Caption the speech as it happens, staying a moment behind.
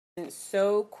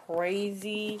So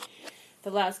crazy the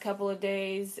last couple of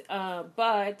days,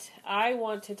 but I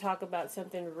want to talk about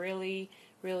something really,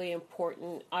 really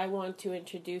important. I want to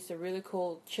introduce a really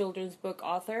cool children's book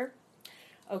author.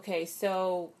 Okay,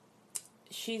 so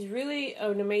she's really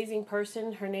an amazing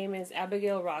person. Her name is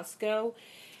Abigail Roscoe,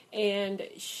 and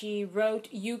she wrote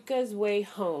Yuka's Way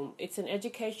Home. It's an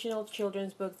educational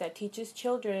children's book that teaches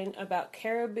children about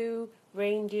caribou,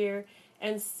 reindeer,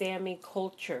 and Sami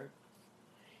culture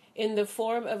in the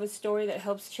form of a story that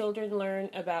helps children learn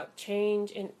about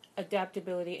change and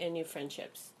adaptability and new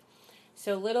friendships.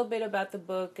 So a little bit about the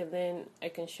book, and then I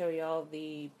can show you all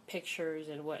the pictures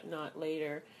and whatnot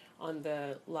later on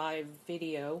the live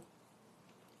video.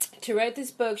 To write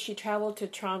this book, she traveled to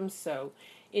Tromsø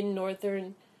in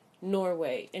northern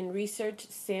Norway and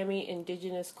researched Sami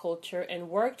indigenous culture and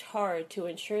worked hard to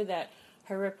ensure that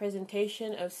her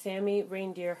representation of Sami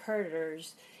reindeer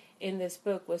herders in this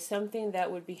book was something that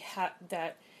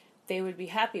that they would be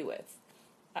happy with.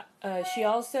 She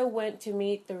also went to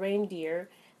meet the reindeer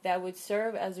that would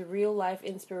serve as a real-life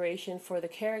inspiration for the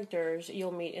characters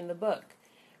you'll meet in the book.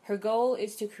 Her goal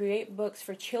is to create books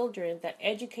for children that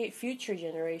educate future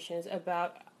generations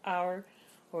about our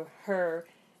or her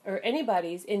or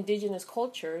anybody's indigenous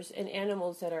cultures and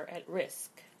animals that are at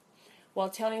risk, while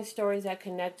telling stories that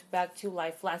connect back to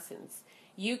life lessons.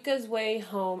 Yuka's Way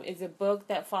Home is a book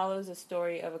that follows the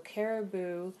story of a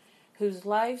caribou whose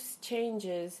life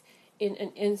changes in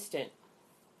an instant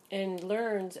and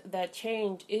learns that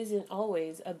change isn't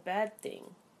always a bad thing.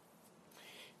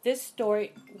 This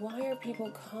story... Why are people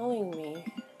calling me?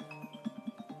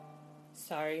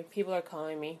 Sorry, people are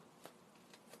calling me.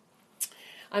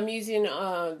 I'm using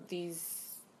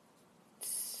these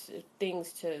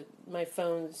things to... my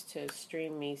phones to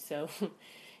stream me, so...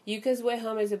 Yuka's Way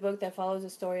Home is a book that follows the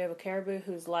story of a caribou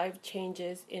whose life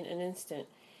changes in an instant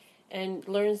and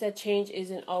learns that change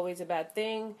isn't always a bad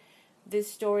thing. This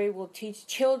story will teach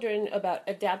children about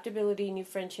adaptability, new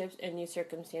friendships, and new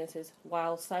circumstances,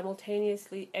 while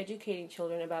simultaneously educating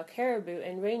children about caribou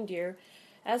and reindeer,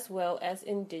 as well as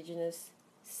indigenous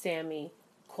Sami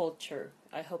culture.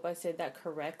 I hope I said that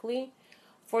correctly.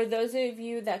 For those of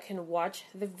you that can watch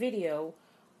the video,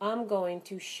 I'm going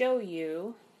to show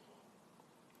you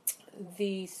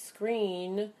the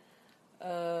screen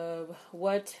of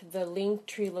what the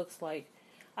Linktree looks like.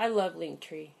 I love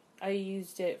Linktree. I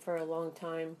used it for a long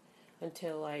time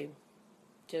until I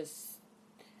just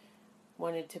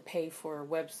wanted to pay for a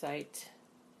website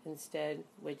instead,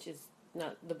 which is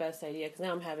not the best idea because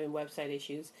now I'm having website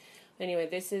issues. Anyway,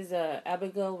 this is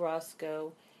Abigail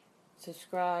Roscoe.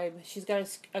 Subscribe. She's got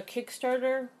a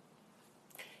Kickstarter.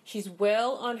 She's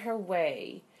well on her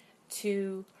way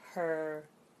to her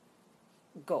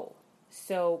goal.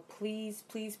 So please,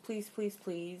 please, please, please,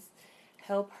 please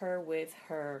help her with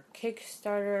her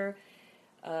Kickstarter.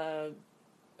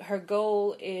 Her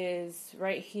goal is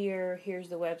right here. Here's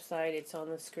the website. It's on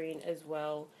the screen as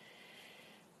well.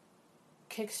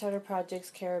 Kickstarter projects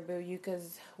Caribou,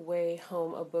 Yuka's Way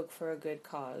Home, a book for a good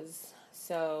cause.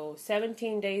 So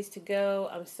 17 days to go.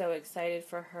 I'm so excited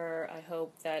for her. I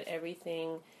hope that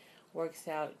everything works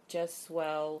out just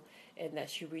well and that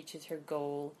she reaches her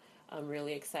goal. I'm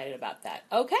really excited about that.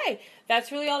 Okay,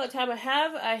 that's really all the time I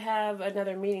have. I have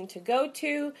another meeting to go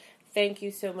to. Thank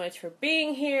you so much for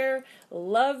being here.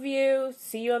 Love you.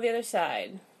 See you on the other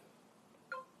side.